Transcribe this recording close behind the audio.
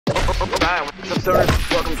Alright, what's up,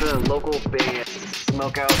 stoners? Welcome to the local band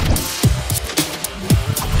Smokeout.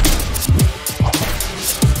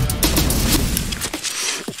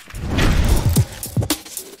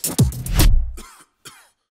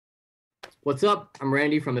 What's up? I'm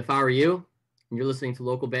Randy from If I Were You, and you're listening to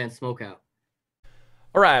local band Smokeout.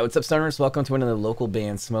 All right, what's up, stoners? Welcome to another local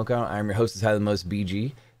band Smokeout. I'm your host, the most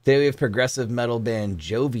BG. Today we have progressive metal band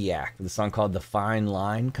Joviac with a song called The Fine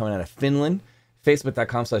Line, coming out of Finland.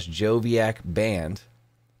 Facebook.com/Joviac Band.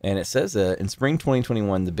 And it says, in spring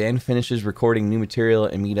 2021, the band finishes recording new material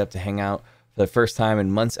and meet up to hang out for the first time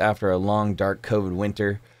in months after a long, dark COVID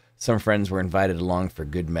winter. Some friends were invited along for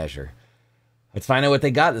good measure. Let's find out what they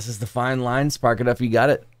got. This is The Fine Line. Spark it up, you got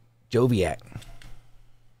it. Joviac.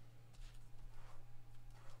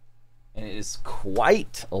 And it is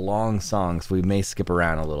quite a long song, so we may skip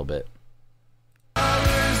around a little bit.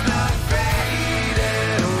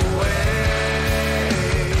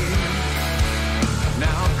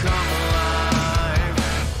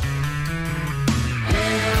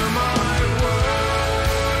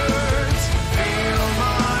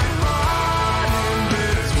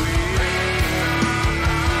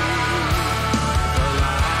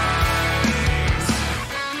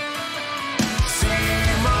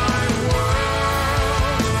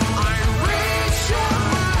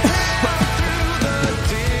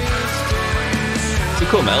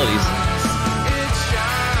 Cool melodies.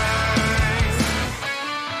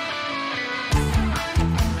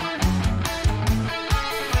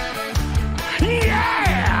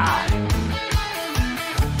 Yeah!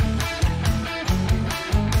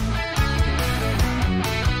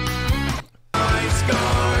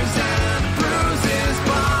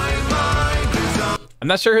 I'm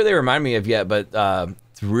not sure who they remind me of yet, but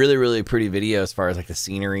it's really, really pretty video as far as like the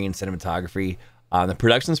scenery and cinematography. The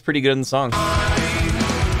production's pretty good in the song.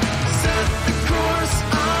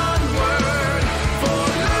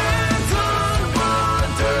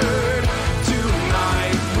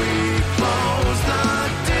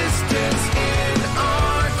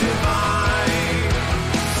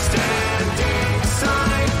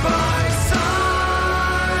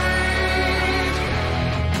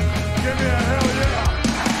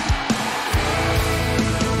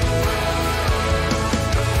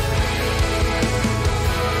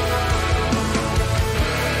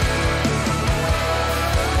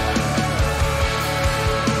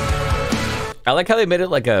 I like how they made it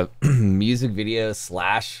like a music video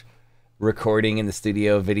slash recording in the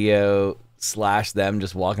studio video slash them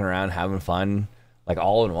just walking around having fun, like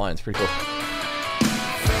all in one. It's pretty cool.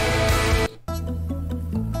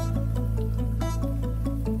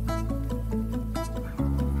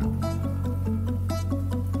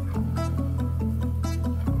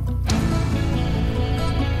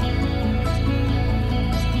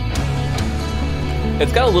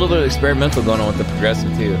 It's got a little bit of experimental going on with the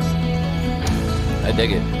progressive too. I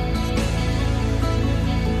dig it.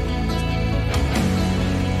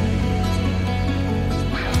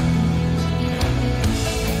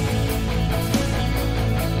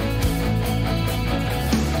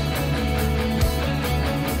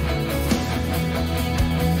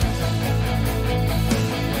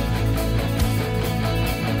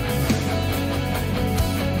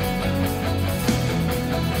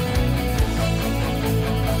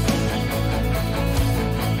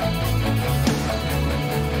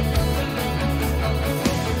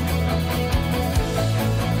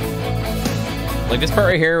 Like this part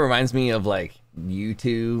right here reminds me of like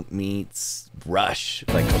U2 meets Rush,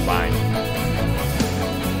 like combined.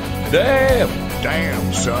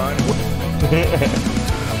 Damn, son.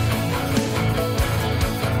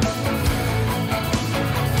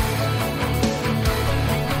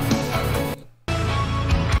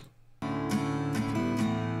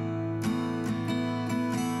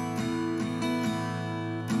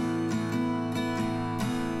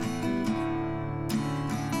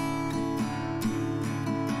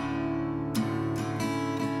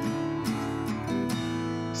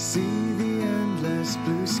 See the endless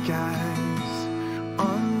blue skies,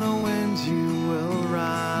 on the wind you will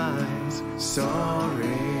rise,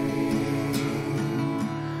 soaring,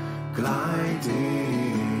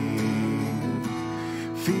 gliding,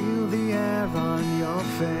 feel the air on your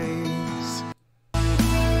face.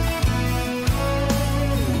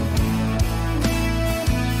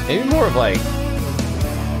 Maybe more of like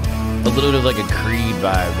a little bit of like a Creed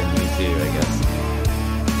vibe than U2, I guess.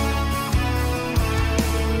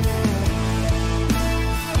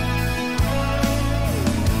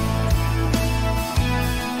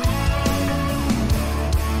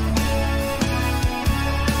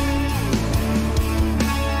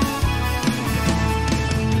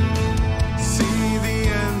 See the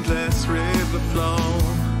endless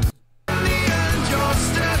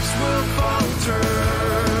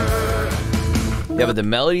Yeah, but the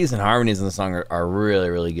melodies and harmonies in the song are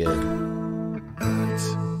really, really good.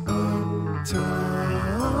 That's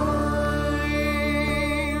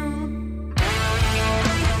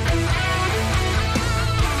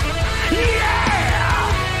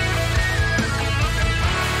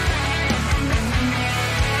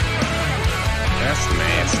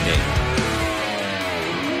nasty.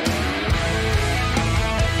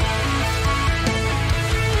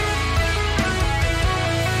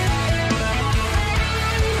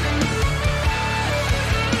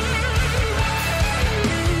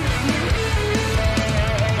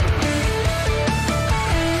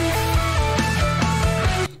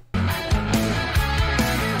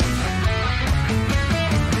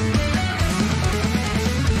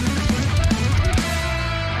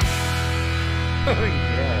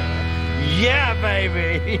 Yeah,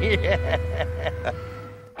 baby. Yeah.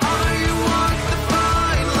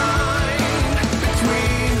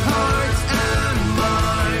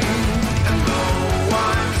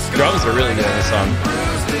 Drums are really good in this song.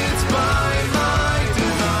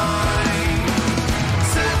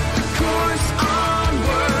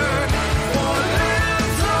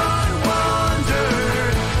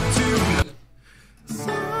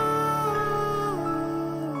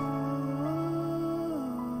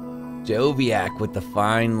 Joviac with the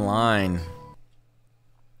fine line.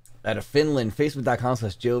 Out of Finland,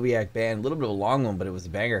 facebook.com/Joviac band. A little bit of a long one, but it was a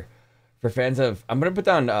banger. For fans of, I'm going to put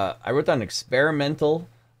down, I wrote down experimental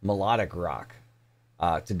melodic rock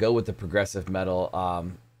to go with the progressive metal.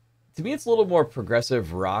 To me, it's a little more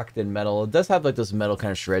progressive rock than metal. It does have like those metal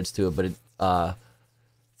kind of shreds to it, but it's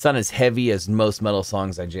not as heavy as most metal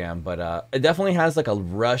songs I jam. But it definitely has like a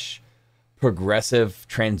Rush progressive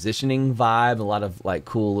transitioning vibe, a lot of like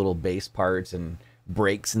cool little bass parts and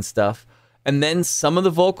breaks and stuff. And then some of the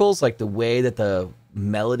vocals, like the way that the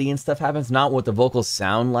melody and stuff happens, not what the vocals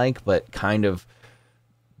sound like, but kind of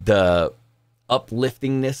the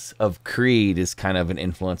upliftingness of Creed is kind of an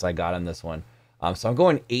influence I got on this one. So I'm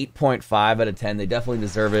going 8.5 out of 10. They definitely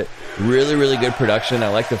deserve it. Really, really good production. I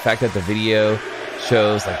like the fact that the video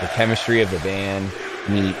shows like the chemistry of the band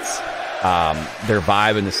meets their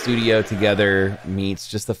vibe in the studio together, meets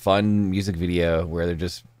just a fun music video where they're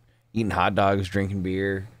just eating hot dogs, drinking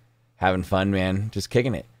beer, having fun, man, just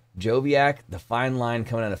kicking it. Joviac, the fine line,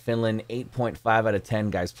 coming out of Finland, 8.5 out of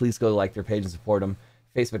 10. Guys, please go like their page and support them.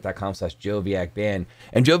 Facebook.com/Joviac band.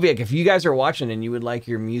 And Joviac, if you guys are watching and you would like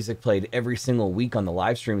your music played every single week on the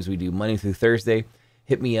live streams we do Monday through Thursday,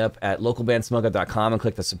 hit me up at localbandsmokeout.com and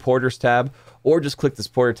click the supporters tab, or just click the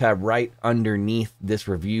supporter tab right underneath this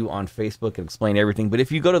review on Facebook and explain everything. But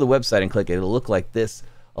if you go to the website and click it, it'll look like this,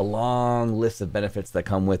 a long list of benefits that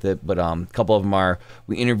come with it. But a couple of them are,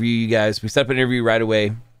 we interview you guys, we set up an interview right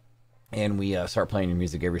away, and we start playing your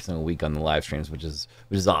music every single week on the live streams, which is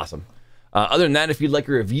awesome. Other than that, if you'd like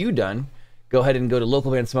a review done, go ahead and go to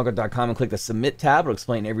localbandsmokeout.com and click the submit tab. It'll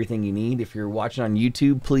explain everything you need. If you're watching on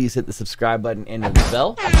YouTube, please hit the subscribe button and the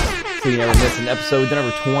bell so you never miss an episode. We've done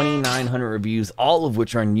over 2,900 reviews, all of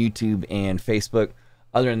which are on YouTube and Facebook.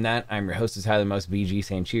 Other than that, I'm your host, is Highly Most BG,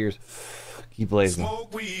 saying cheers. Keep blazing.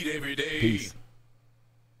 Smoke weed every day. Peace.